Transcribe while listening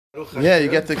Yeah, you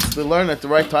get to learn at the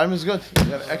right time is good. You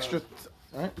got extra,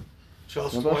 right?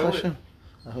 Charles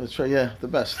Yeah, the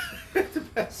best. The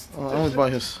best. Only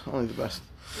the best.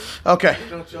 Okay.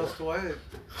 You know Charles Twight?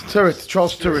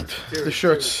 Charles Turret, the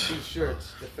shirts. These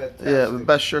shirts. They're fantastic. Yeah, the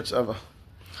best shirts ever.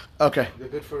 Okay. They're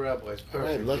good for rabbis. Perfect. All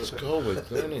right, let's go with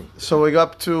learning. So we got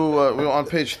up to, we're on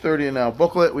page 30 in our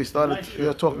booklet. We started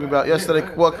talking about yesterday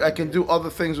what I can do other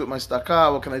things with my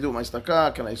tzedaka. What can I do with my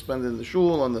tzedaka? Can I spend it in the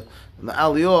shul, on the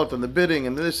Aliyot, on the bidding,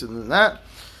 and this and that?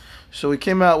 So we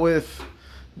came out with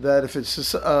that if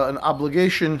it's an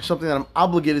obligation, something that I'm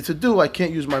obligated to do, I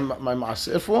can't use my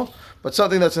maaseh for. But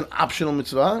something that's an optional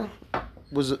mitzvah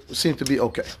seemed to be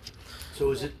okay. So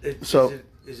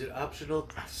is it optional?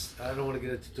 I don't want to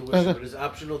get into tuition, but is it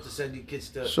optional to send your kids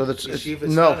to yeshiva?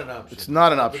 No, not an option. It's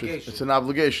not an option. It's an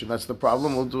obligation. That's the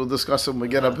problem. We'll discuss it when we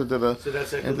get up into the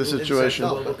situation.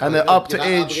 And then up to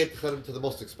age. You're not obligated to send them to the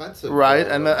most expensive. Right,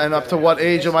 and up to what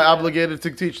age am I obligated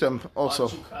to teach them also?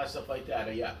 Stuff like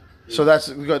that, yeah. So that's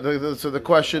good. So the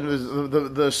question is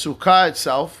the sukkah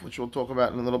itself, which we'll talk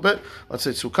about in a little bit. Let's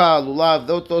say sukkah, lulav,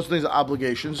 those things are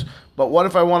obligations. But what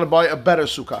if I want to buy a better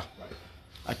sukkah?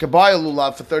 I could buy a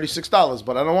lulav for $36,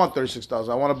 but I don't want $36.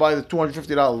 I want to buy the $250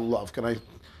 lulav.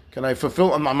 Can I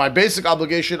fulfill my basic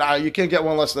obligation? You can't get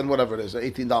one less than whatever it is,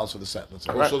 $18 for the set. That's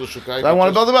all right. Also the sukkah. So I want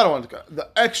to build a better one. The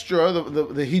extra,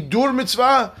 the hidur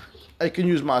mitzvah, I can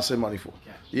use maaseh money for.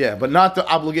 Yeah, but not the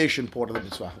obligation part of the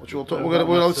mitzvah, which we'll talk.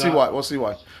 We'll see why. We'll see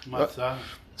why. Matzah.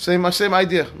 Same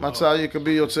idea. Matzah, you can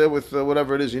be yotzeh with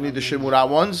whatever it is. You need the shemurah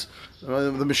ones.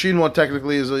 The machine one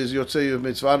technically is yotzeh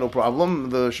mitzvah, no problem.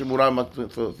 The shemurah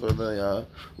for the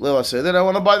leil seder. I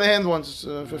want to buy the hand ones.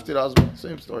 It's $50.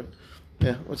 Same story.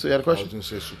 Yeah. What's you had a question? I was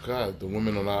going to say sukkah. The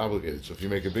women are not obligated. So if you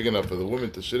make it big enough for the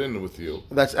women to sit in with you,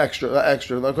 that's extra.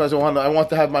 Because I want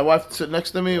to have my wife sit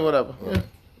next to me or whatever. Right. Yeah.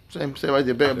 Same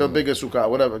idea. Bigger sukkah,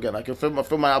 whatever. Again, I can fill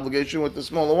my obligation with the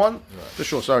smaller one. Right. For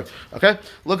sure. Sorry. Okay.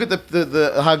 Look at the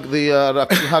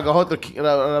Hagahot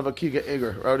Rabbi Kiga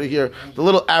Eger right here. The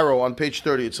little arrow on page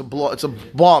 30. It's a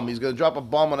bomb. He's going to drop a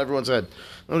bomb on everyone's head.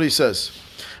 Look what he says.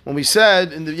 When we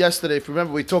said yesterday, if you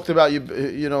remember, we talked about one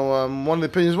of the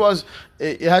opinions was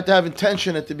you had to have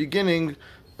intention at the beginning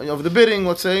of the bidding.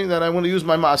 Let's say that I want to use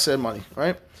my maaseh money,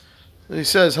 right? He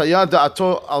says, "Hayad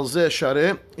da'ato al zeh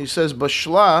shareh." He says,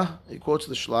 "Bashla." He quotes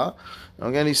the shla.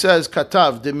 Again, he says,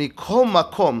 "Katav de mikol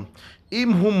makom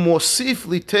im hu mosif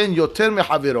liten yoter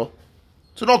mehaviro."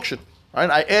 It's an auction, right?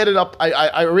 I added up.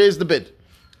 I raised the bid.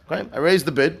 Okay, I raised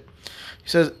the bid. He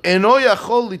says, "Eno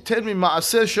yachol liten mi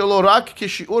maaser shelo rak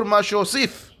kishiur ma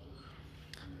sheosif."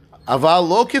 אבל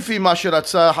לא כפי מה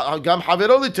שרצה גם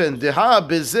חברו ליתן, דהה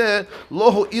בזה לא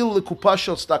הועיל לקופה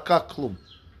של צדקה כלום.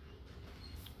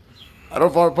 I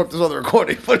don't want to put this on the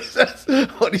recording, but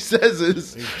what he says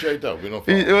is... he's straight up, we don't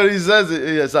what he says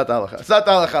is... Yeah, it's not halakha. It's not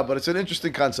halakha, but it's an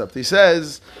interesting concept. He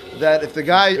says that if the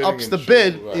guy ups the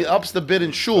bid, right. He ups the bid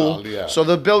in shul, so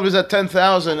the bill was at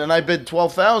 $10,000 and I bid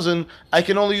 $12,000, I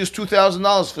can only use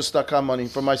 $2,000 for tzedakah money,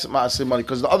 for my maaseh money,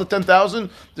 because the other $10,000,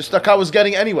 the tzedakah was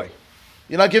getting anyway.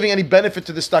 You're not giving any benefit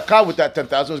to the tzedakah with that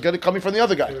 $10,000, it was coming from the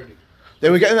other guy. They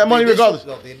were getting that money regardless.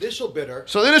 No, the initial bidder...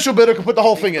 So the initial bidder could put the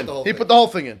whole thing in. He put the whole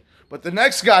thing in. But the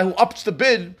next guy who ups the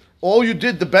bid, all you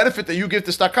did, the benefit that you give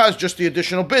to tzedakah is just the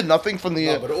additional bid, nothing from the...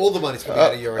 No, but all the money's coming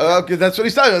out of your account. Okay, that's what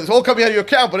he's telling you. It's all coming out of your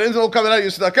account, but it isn't all coming out of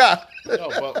your tzedakah. No,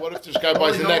 but what if this guy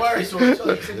buys the next...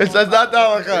 It's not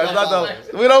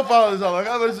halakha. We don't follow this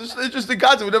halakha, but it's just an interesting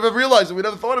concept. We never realized it. We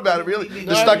never thought about it, really.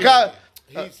 The tzedakah...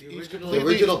 The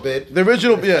original bid. The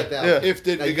original bid, yeah. If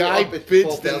the guy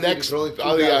bids the next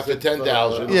Aliyot for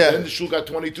 $10,000, then the shul got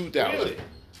 $22,000.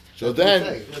 So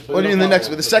then, what do you mean the next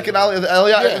bid? The second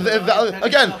Aliyah,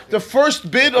 again, the first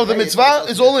bid of the mitzvah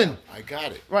is all in. I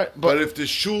got it. Right, but if the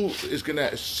shul is going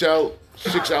to sell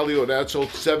 6 Aliyot, now it sold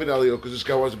 7 Aliyot because this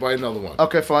guy wants to buy another one.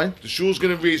 Okay, fine. The shul's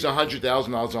going to raise $100,000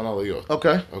 on Aliyot.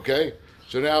 Okay. Okay.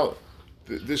 So now,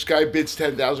 this guy bids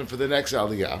 $10,000 for the next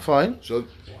Aliyah. Fine. So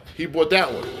he bought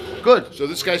that one. Good. So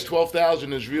this guy's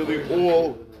 $12,000 is really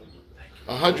all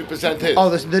 100% his. Oh,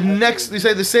 the next.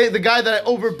 The guy that I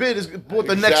overbid is bought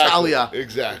the next Aliyah.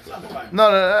 Exactly. No,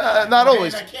 not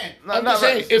always. I'm just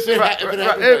saying, if it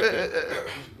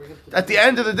at the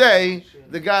end of the day,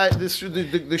 the guy,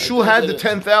 the shul had the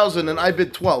 10,000 and I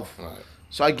bid 12. Right.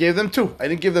 So I gave them 2. I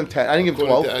didn't give them 10. I didn't give them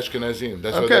 12. According to Ashkenazim.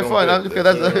 That's okay, fine. Okay,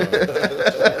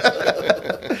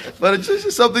 but it's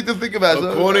just something to think about.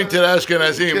 According to the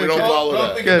Ashkenazim, we don't follow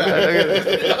that.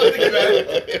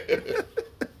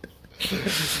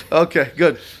 Okay,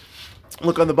 good.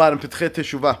 Look on the bottom, Petchet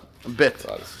Teshuvah, bet.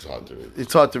 This is hard to read.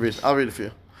 It's hard to read. I'll read it for you.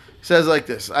 It says like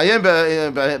this. Ayem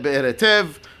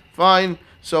be'eretev, fine.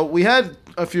 So we had,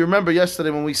 if you remember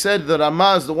yesterday, when we said that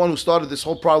Ramah is the one who started this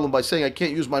whole problem by saying I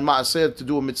can't use my maaser to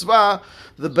do a mitzvah,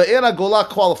 the Be'er Gola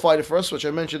qualified it for us, which I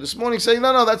mentioned this morning, saying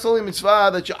no, that's only a mitzvah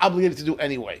that you're obligated to do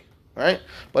anyway, right?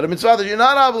 But a mitzvah that you're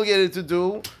not obligated to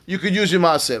do, you could use your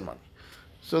maaser money.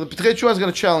 So the P'tei Tshuva is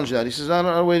going to challenge that. He says, I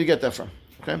don't know where to get that from.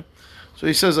 Okay, so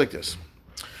he says like this.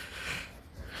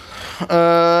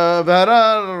 Maharil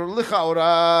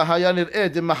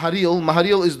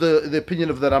is the opinion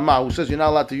of the Ramah, who says you're not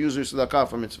allowed to use your tzedakah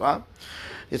for mitzvah.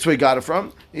 It's where he got it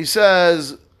from. He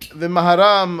says the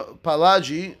Maharam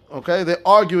Palaji. Okay, they're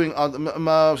arguing on.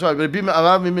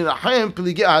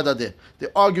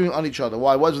 They're arguing on each other.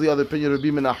 Why? What's the other opinion of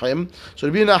Rabbi Menachem? So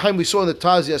Rabbi Menachem we saw in the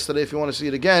Taz yesterday. If you want to see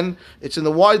it again, it's in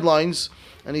the wide lines.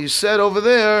 And he said over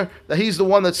there that he's the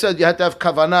one that said you had to have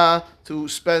kavanah to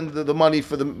spend the money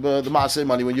for the maaser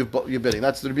money when you're bidding.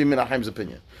 That's the Rabbi Menachem's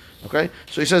opinion. Okay,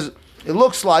 so he says it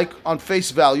looks like on face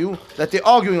value that they're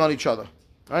arguing on each other,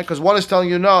 right? Because one is telling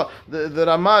you no, the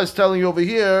Ramah is telling you over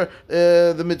here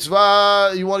the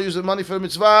mitzvah, you want to use the money for the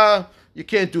mitzvah, you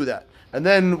can't do that. And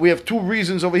then we have two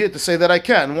reasons over here to say that I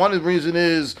can. One reason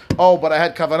is but I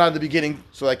had kavanah in the beginning,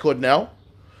 so I could now.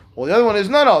 Well, the other one is,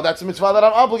 no, that's a mitzvah that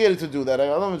I'm obligated to do that.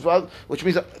 Which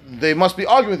means they must be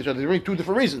arguing with each other. They bring two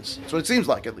different reasons. That's what it seems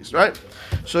like, at least, right?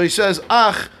 So he says,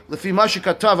 lefi ma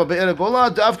shekatava be'er gola,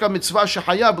 da'avka mitzvah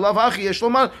shehaya b'lav achi yesh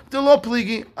lomar, lo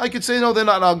pligi. I could say, no, they're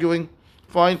not arguing.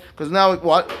 Fine. Because now,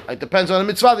 what? It depends on the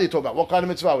mitzvah that you're talking about. What kind of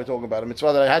mitzvah we're talking about? A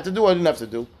mitzvah that I had to do, I didn't have to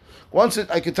do.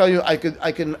 I can tell you, I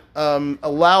can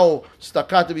allow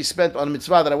tzedakah to be spent on a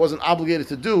mitzvah that I wasn't obligated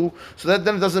to do. So that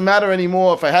then it doesn't matter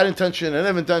anymore if I had intention and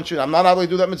have intention. I'm not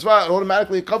obligated to do that mitzvah. It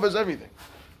automatically covers everything.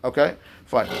 Okay,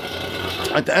 fine.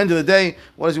 At the end of the day,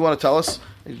 what does he want to tell us?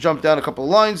 He jumped down a couple of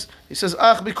lines. He says,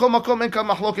 b'kol makom en kan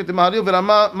machloket Maharil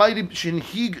v'Rama ma'iri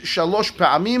shenhig shalosh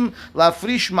pa'amim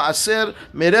la'afrish ma'aser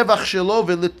merevach shelo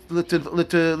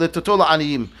v'letoto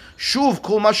la'aniyim. Shuv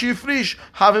kol ma sheyifrish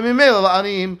have mimela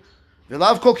la'aniyim. He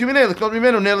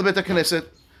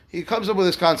comes up with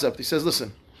this concept. He says,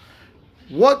 listen,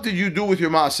 what did you do with your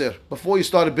maaser before you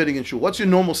started bidding in shul? What's your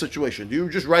normal situation? Do you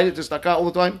just write it to tzedakah all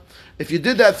the time? If you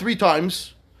did that 3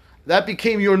 times, that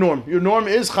became your norm. Your norm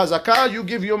is chazakah, you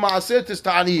give your maaser to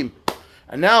ta'aniyim.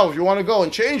 And now if you want to go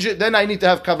and change it, then I need to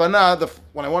have kavanah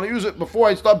when I want to use it before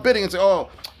I start bidding and say, I'm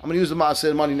going to use the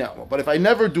maaser money now. But if I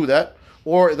never do that,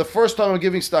 or the first time I'm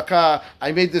giving tzedakah,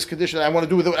 I made this condition, I want to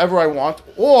do with it whatever I want,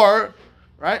 or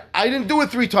right? I didn't do it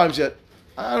 3 times yet.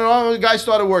 I don't know. The guy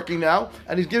started working now,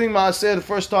 and he's giving maaser the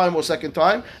first time or second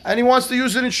time, and he wants to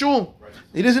use it in shul. Right.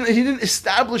 He didn't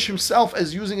establish himself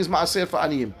as using his maaser for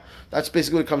aniyim. That's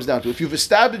basically what it comes down to. If you've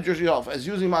established yourself as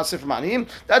using maaser for aniyim,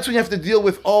 that's when you have to deal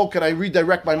with, can I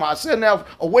redirect my maaser now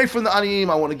away from the aniyim?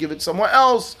 I want to give it somewhere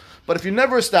else. But if you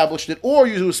never established it, or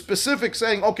you were specific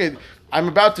saying, okay, I'm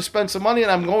about to spend some money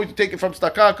and I'm going to take it from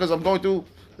tzedakah because I'm going to,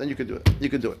 then you could do it. You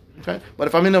could do it. Okay. But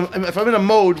if I'm in a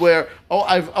mode where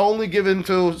I've only given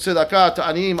to tzedakah to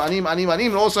anim, and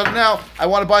all of a sudden now I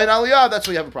want to buy an aliyah, that's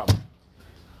where you have a problem.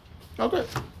 Okay.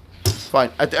 Fine.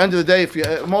 At the end of the day, if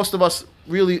most of us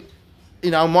really,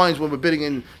 in our minds when we're bidding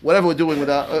in whatever we're doing with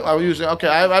our using, okay,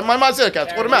 I have my maaser account.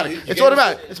 It's automatic. It's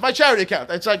automatic. It's my charity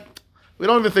account. It's like we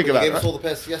don't even think about it. You gave us all the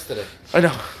past yesterday. I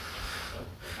know.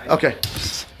 Okay.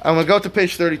 I'm going to go to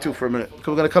page 32 for a minute.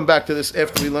 We're going to come back to this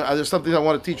after we learn. There's something I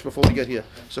want to teach before we get here.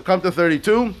 So come to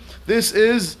 32. This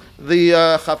is the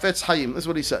Chafetz Hayim. This is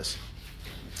what he says.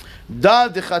 Da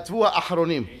dechatvu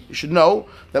ha'achronim. You should know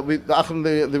that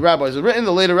the rabbis have written,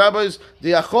 the later rabbis,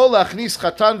 Diachol lachnis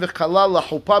chatan v'kala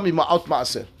lachupa mima'ot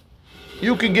ma'aser.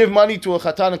 You can give money to a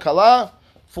chatan and kala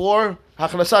for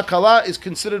hachnasa kala is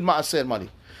considered ma'aser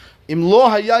money. Im lo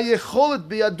haya yecholet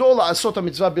biyado la'asot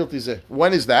ha'mitzvah bilti zeh.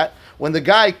 When is that? When the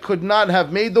guy could not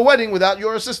have made the wedding without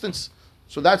your assistance.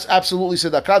 So that's absolutely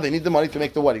tzedakah. They need the money to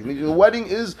make the wedding. The wedding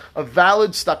is a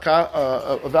valid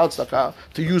tzedakah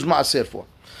to use ma'aser for.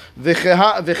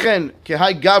 V'chen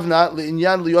kehai gavna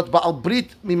le'inyan liot ba'al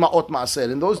brit mima'ot ma'aser.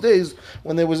 In those days,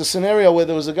 when there was a scenario where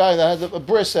there was a guy that had a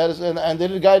bris and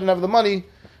the guy didn't have the money,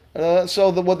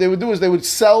 what they would do is they would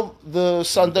sell the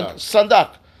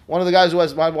sandak. One of the guys who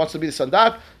wants to be the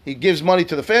sandak, he gives money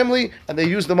to the family, and they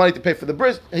use the money to pay for the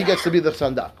bris, and he gets to be the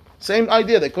sandak. Same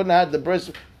idea. They couldn't have the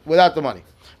bris without the money.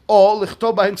 Or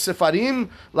lichtov bahim sefarim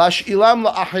lash'ilam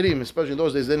la'achirim. Especially in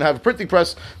those days, they didn't have a printing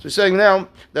press. So he's saying now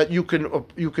that you can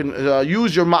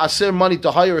use your maaser money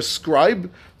to hire a scribe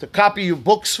to copy your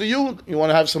books for you. You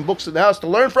want to have some books in the house to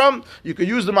learn from. You can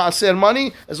use the maaser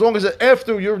money as long as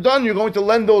after you're done, you're going to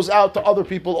lend those out to other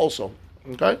people also.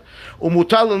 Okay, you're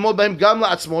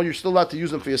still allowed to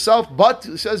use them for yourself, but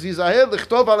it says, "Yizahir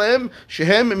lichtov aleim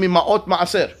shehem mima'ot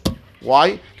ma'aser."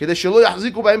 Why? כדי שלא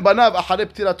יחזיקו בהם בניו אחרי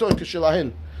פטירתו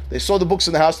כשלהן. They saw the books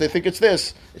in the house. They think it's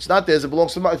this. It's not theirs. It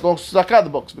belongs to Tzedaka, the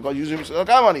books, because using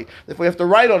Tzedaka money. If we have to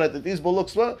write on it that these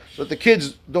books, so that the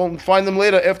kids don't find them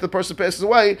later after the person passes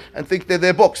away and think they're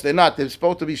their books. They're not. They're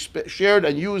supposed to be shared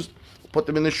and used. Put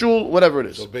them in the shul, whatever it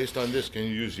is. So based on this, can you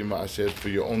use your maaser for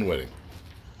your own wedding?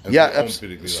 Yeah,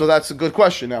 so that's a good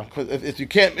question now. Because if you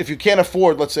can't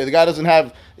afford, let's say the guy doesn't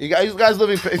have, the guy's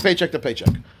living paycheck to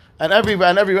paycheck, and every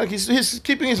he's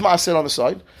keeping his maaser on the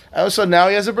side, and all of a sudden now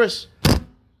he has a bris.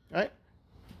 Right?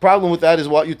 Problem with that is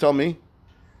what you tell me.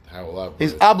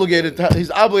 He's obligated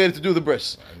to do the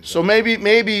bris. So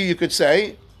maybe you could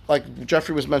say, like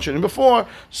Jeffrey was mentioning before.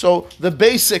 So the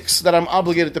basics that I'm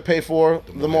obligated to pay for,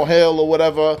 the mohel or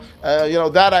whatever,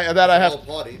 that I have.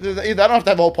 I don't have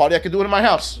to have a whole party. I can do it in my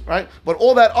house, right? But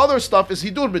all that other stuff is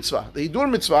hidur mitzvah. The hidur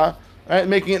mitzvah, right,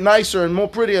 making it nicer and more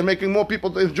pretty and making more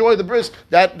people enjoy the bris.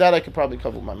 That I could probably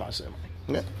cover with my maaser.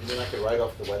 Yeah. You mean I could write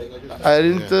off the wedding? I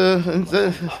didn't.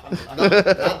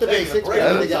 Not the basics.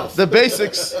 Everything else. The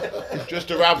basics. Just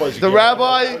the rabbis. The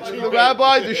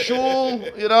rabbi, the shul,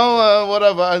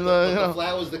 whatever, and the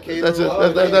flowers, the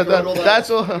caterer. That's it. That's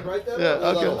all.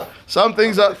 Yeah. Okay. Some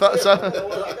things are. America's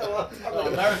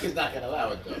not going to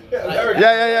allow it though.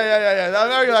 Yeah.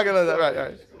 America's not going to.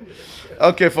 Right.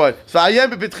 Okay, fine.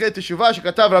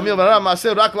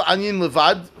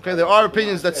 Okay, there are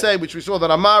opinions that say, which we saw the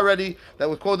Rama already, that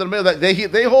was quoted in the middle, that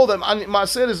they hold that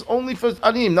maaser is only for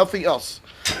aniyim, nothing else.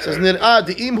 It says nir'ah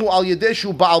de'im hu al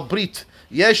yedeshu ba'al brit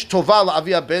yesh tova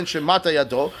la'avi ben shemata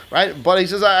yado. Right, but he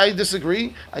says I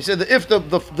disagree. I said that if the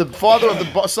father of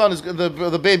the son is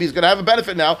the baby is going to have a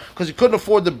benefit now because he couldn't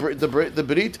afford the brit,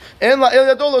 and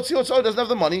la'el yado lotziot doesn't have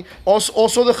the money.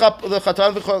 Also the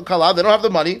chatan the kala, they don't have the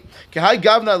money. Kehai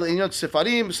gavna le'inyot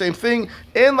sefarim, same thing.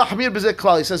 And lahmir b'zeh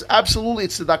klal. He says absolutely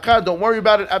it's tzedakah. Don't worry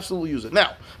about it. Absolutely use it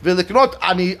now. Veliknot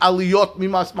ani aliyot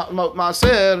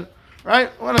maaser.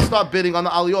 Right? We're going to start bidding on the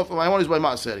aliyot for my own is by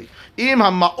maaseri. Im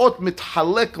ha'ma'ot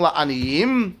mithalek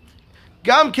la'aniyim,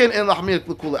 gam ken en lahmir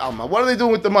l'kule alma. What are they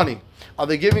doing with the money? Are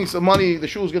they giving some money? The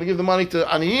shul is going to give the money to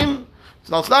aniyim?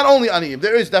 No, it's not only aniyim.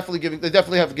 There is definitely giving. They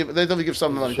definitely give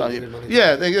some money to aniyim.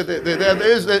 Yeah, there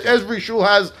is. Every shul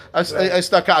has a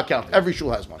tzedaka account. Every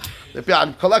shul has one.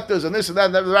 The collectors and this and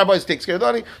that. The rabbis takes care of the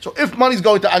money. So if money's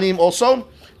going to aniyim also,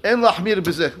 en lahmir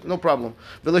b'zeh, no problem.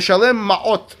 V'leshalem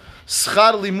ma'ot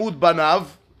schar limud banav,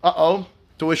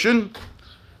 tuition.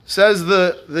 Says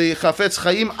the Chafetz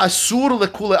Chaim, asur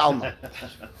lekule alma.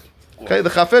 Okay, the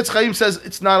Chafetz Chaim says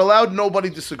it's not allowed. Nobody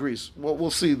disagrees.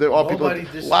 We'll see. There are people.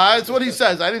 That's what he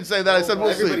says. I didn't say that. I said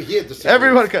we'll see.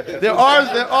 Everybody can. There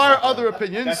are other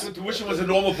opinions. That's when tuition was a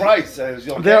normal price.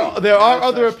 There are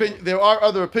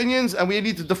other opinions, and we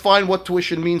need to define what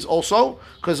tuition means also.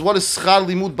 Because what does schar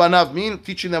limud banav mean?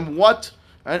 Teaching them what,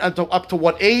 and up to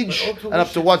what age, and up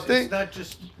to what thing. It's not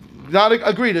just. Not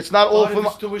agreed. It's not all from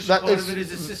part of it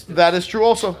is assistance. That is true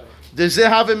also. Does it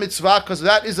have a mitzvah? Because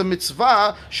that is a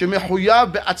mitzvah.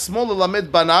 Shemechuyav be'atzmo lelamed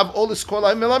banav or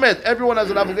l'skola melamed. Everyone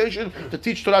has an obligation to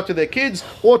teach Torah to their kids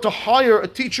or to hire a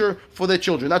teacher for their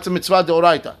children. That's a mitzvah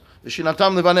deoraita.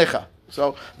 V'shinatam levanecha.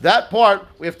 So that part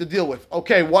we have to deal with.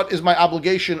 Okay, what is my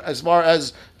obligation as far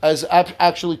as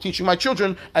actually teaching my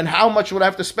children, and how much would I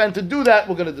have to spend to do that?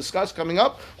 We're going to discuss coming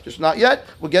up. Just not yet.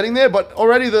 We're getting there, but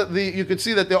already you could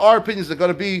see that there are opinions that are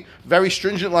going to be very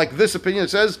stringent, like this opinion. It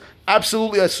says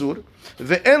absolutely asur.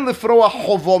 Ve'en lefroa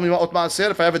chovo mima'ot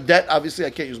maaser. If I have a debt, obviously I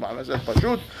can't use maaser.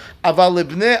 Pashut. Aval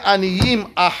lebnei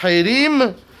aniyim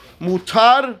acherim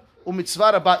mutar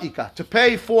u'mitzvah raba'ika. To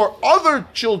pay for other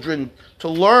children to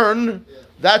learn,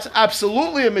 that's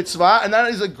absolutely a mitzvah, and that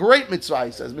is a great mitzvah,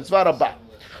 he says, mitzvah rabbah.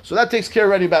 So that takes care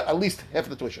already about at least half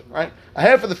of the tuition, right? A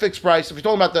half of the fixed price, if you're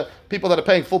talking about the people that are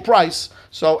paying full price,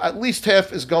 so at least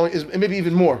half is maybe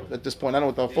even more at this point. I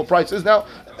don't know what the full price is now.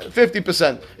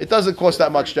 50%. It doesn't cost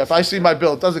that much, Jeff. I see my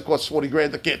bill. It doesn't cost 40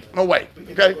 grand a kid. No way.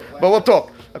 Okay? But we'll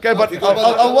talk. Okay, but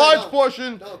a large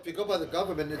portion. No, if you go by the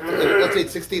government, let's say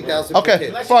it's 16,000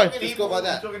 okay, per kid. fine. Just go by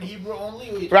that. You're talking Hebrew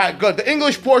only? Right, good. The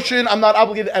English portion, I'm not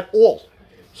obligated at all.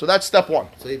 So that's step one.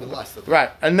 So even less. Right.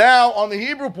 And now on the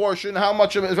Hebrew portion, how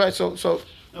much of it is right? So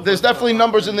there's definitely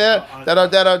numbers in there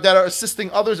that are assisting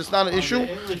others. It's not an issue,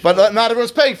 but not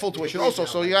everyone's paying full tuition also.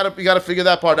 So you gotta figure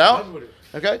that part out.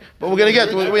 Okay, but we're gonna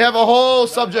get. We have a whole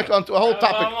subject on a whole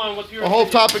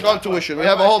topic on tuition. We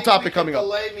have a whole topic coming up.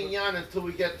 Delay minyan until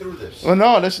we get through this. Well,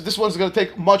 no, this one's gonna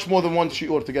take much more than one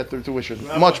shiur to get through tuition.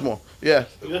 Much more. Yeah.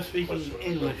 You're speaking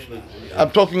English.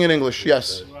 I'm talking in English.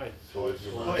 Yes. Right.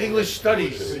 English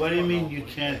studies. What do you mean you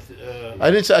can't?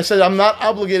 I didn't say. I said I'm not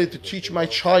obligated to teach my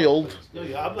child. No,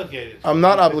 you're obligated. I'm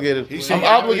not obligated. He's I'm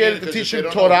saying obligated to because teach if him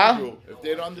they don't know Torah. Hebrew, if if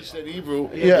they don't understand Hebrew,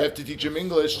 Yeah. you have to teach them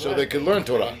English so they can learn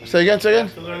Torah. Say again.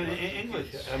 To learn English.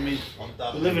 I mean,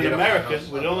 we live in America.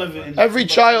 We don't live in. Every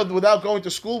child, without going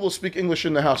to school, will speak English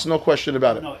in the house. No question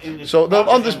about it. No, English. So they'll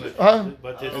proper understand. English, Huh?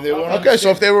 But they And they won't Okay, so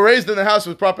if they were raised in the house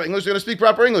with proper English, they're going to speak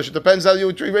proper English. It depends how you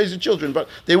raise your children, but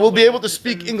they will be able to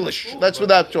speak English. That's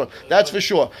without choice. That's for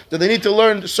sure. Do they need to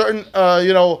learn certain,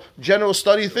 general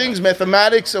study things,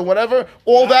 mathematics or whatever?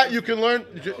 All that you can learn.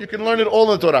 You can learn it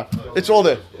all in the Torah. It's all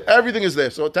there. Everything is there.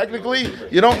 So technically,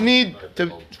 you don't need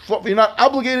to. You're not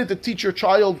obligated to teach your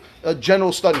child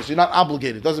general studies. You're not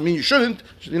obligated. Doesn't mean you shouldn't.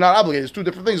 You're not obligated. It's two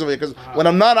different things over here. Because when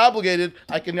I'm not obligated,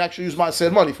 I can actually use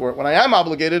maaser money for it. When I am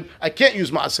obligated, I can't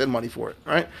use maaser money for it.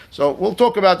 Right? So we'll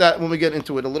talk about that when we get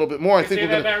into it a little bit more. I think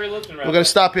we're going to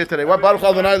stop here today.